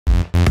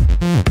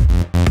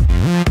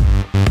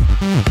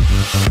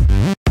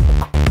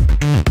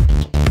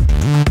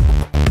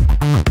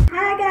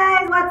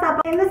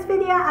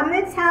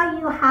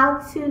how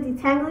to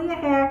detangle your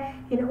hair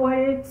in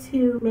order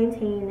to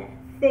maintain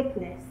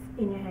thickness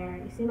in your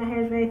hair. You see my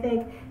hair is very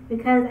thick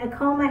because I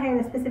comb my hair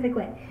in a specific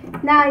way.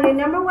 Now your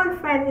number one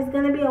friend is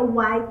going to be a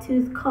wide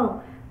tooth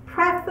comb,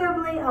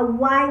 preferably a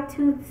wide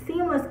tooth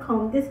seamless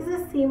comb. This is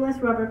a seamless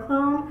rubber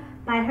comb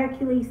by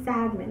Hercules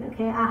Sagman.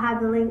 Okay, I'll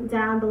have the link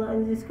down below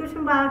in the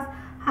description box,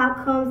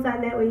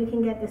 hotcombs.net, where you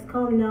can get this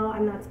comb. No,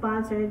 I'm not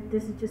sponsored.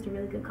 This is just a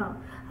really good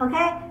comb.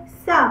 Okay,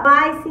 so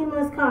why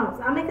seamless combs?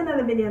 I'll make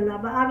another video on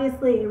that, but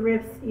obviously it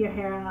rips your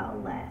hair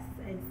out less.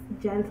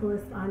 It's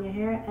gentlest on your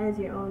hair as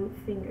your own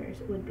fingers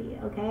would be.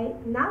 Okay,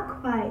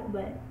 not quite,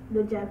 but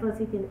the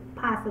gentlest you can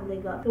possibly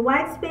go. The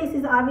white space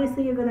is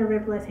obviously you're going to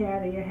rip less hair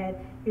out of your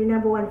head, your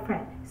number one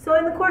friend. So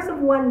in the course of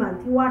 1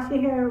 month, you wash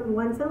your hair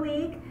once a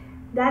week.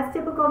 That's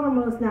typical for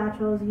most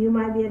naturals. You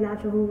might be a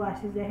natural who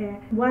washes their hair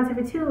once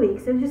every 2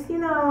 weeks. So just,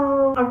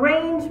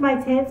 arrange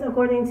my tips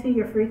according to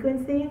your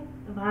frequency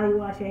of how you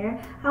wash your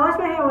hair. I wash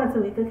my hair once a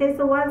week, okay?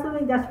 So once a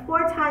week, that's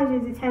 4 times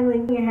you're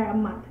detangling your hair a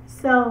month.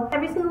 So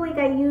every single week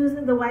I use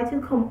the wide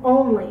tooth comb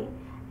only.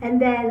 And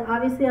then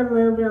obviously a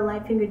little bit of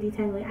light finger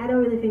detangling. I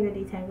don't really finger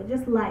detangle,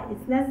 just light.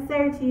 It's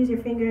necessary to use your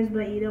fingers,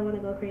 but you don't want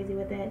to go crazy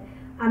with it.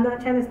 I'm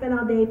not trying to spend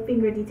all day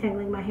finger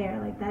detangling my hair.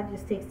 Like, that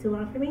just takes too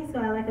long for me, so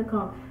I like a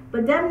comb.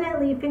 But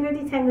definitely finger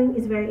detangling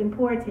is very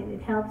important.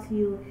 It helps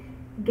you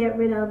get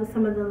rid of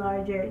some of the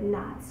larger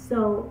knots.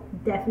 So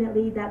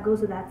definitely that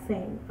goes without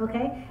saying,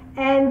 okay?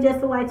 And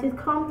just a wide tooth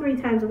comb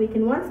 3 times a week,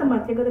 and once a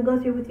month you're going to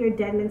go through with your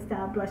Denman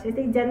style brush. I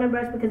say Denman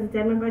brush because the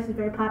Denman brush is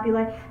very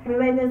popular.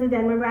 Everybody knows the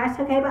Denman brush,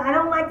 okay? But I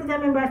don't like the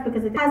Denman brush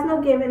because it has no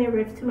give and it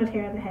rips too much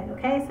hair on the head,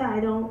 okay? So I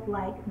don't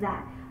like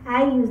that.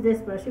 I use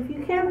this brush. If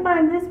you can't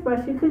find this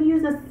brush, you could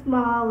use a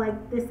small,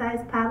 like this size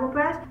paddle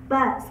brush.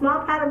 But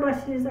small paddle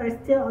brushes are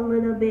still a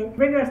little bit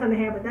rigorous on the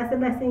hair, but that's the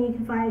best thing you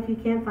can find if you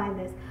can't find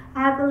this.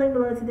 I have the link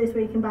below to this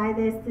where you can buy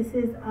this. This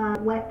is a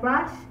wet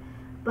brush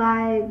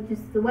by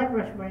just the Wet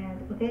Brush brand,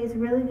 okay? It's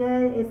really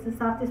good. It's the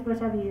softest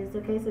brush I've used,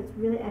 okay? So it's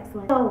really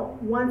excellent. So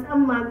once a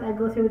month I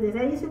go through with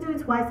this. I used to do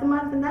it twice a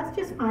month, and that's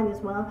just fine as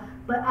well.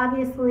 But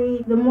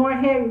obviously, the more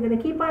hair you're going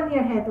to keep on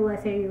your head, the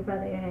less hair you rub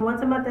on your head.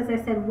 Once a month, as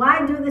I said,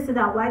 why do this at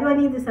all? Why do I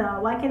need this at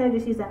all? Why can't I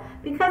just use that?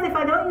 Because if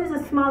I don't use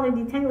a smaller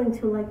detangling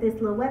tool like this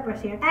little wet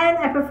brush here, and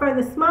I prefer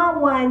the small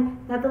one,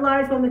 not the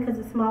large one, because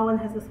the small one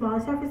has a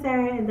smaller surface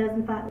area and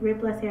doesn't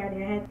rip less hair out of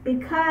your head.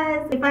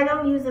 Because if I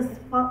don't use a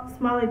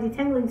smaller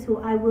detangling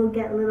tool, I will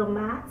get little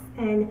mats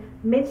and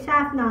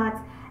mid-shaft knots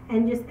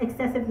and just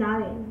excessive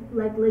knotting,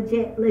 like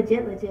legit,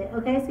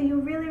 okay? So you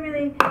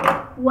really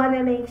want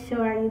to make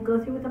sure you go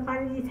through with a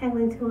finer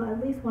detangling tool at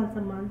least once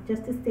a month,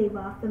 just to stave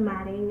off the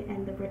matting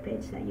and the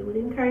rippage that you would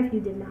incur if you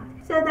did not.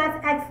 So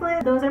that's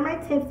excellent. Those are my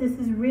tips. This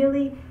is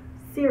really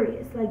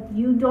serious. Like,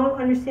 you don't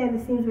understand,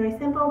 it seems very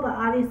simple, but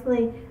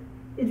obviously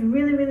it's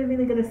really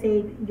going to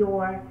save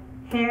your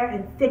hair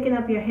and thicken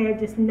up your hair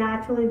just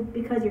naturally,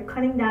 because you're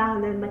cutting down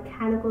on the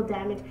mechanical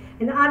damage.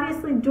 And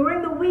obviously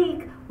during the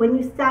week, when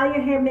you style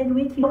your hair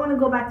midweek, you don't want to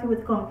go back through with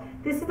the comb.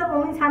 This is the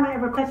only time I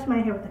ever touch my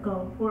hair with a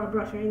comb or a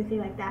brush or anything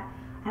like that.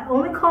 I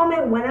only comb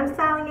it when I'm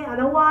styling it on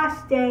a wash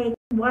day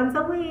once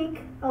a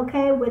week,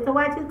 okay, with a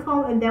wide tooth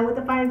comb, and then with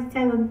the finer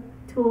detangling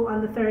tool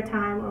on the 3rd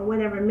time, or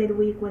whenever,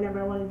 midweek, whenever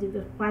I want to do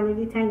the finer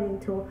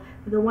detangling tool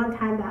for the 1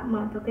 time that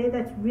month, okay?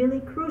 That's really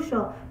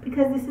crucial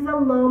because this is a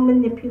low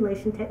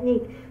manipulation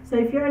technique. So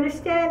if you're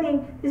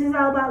understanding, this is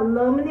all about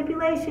low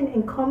manipulation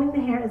and combing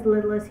the hair as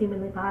little as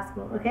humanly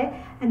possible, okay?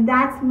 And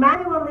that's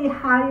manually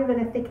how you're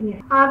going to thicken your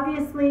hair.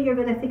 Obviously, you're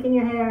going to thicken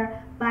your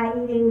hair by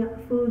eating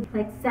food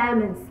like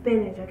salmon,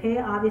 spinach, okay?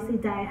 Obviously,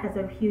 diet has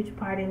a huge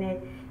part in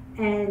it,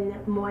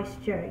 and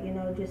moisture,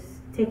 just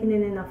taking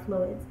in enough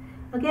fluids.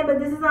 Okay, but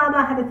this is all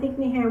about how to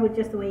thicken your hair with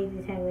just the way you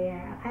detangle your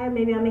hair. Okay,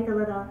 maybe I'll make a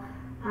little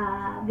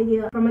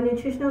video from a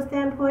nutritional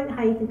standpoint,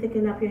 how you can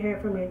thicken up your hair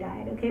from your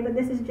diet. Okay, but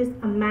this is just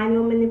a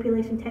manual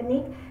manipulation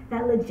technique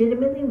that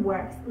legitimately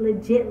works,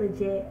 legit,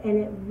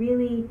 and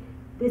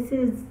this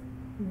is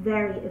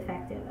very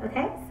effective.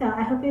 Okay, so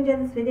I hope you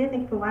enjoyed this video.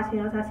 Thank you for watching.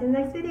 I'll talk to you in the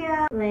next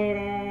video.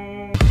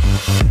 Later.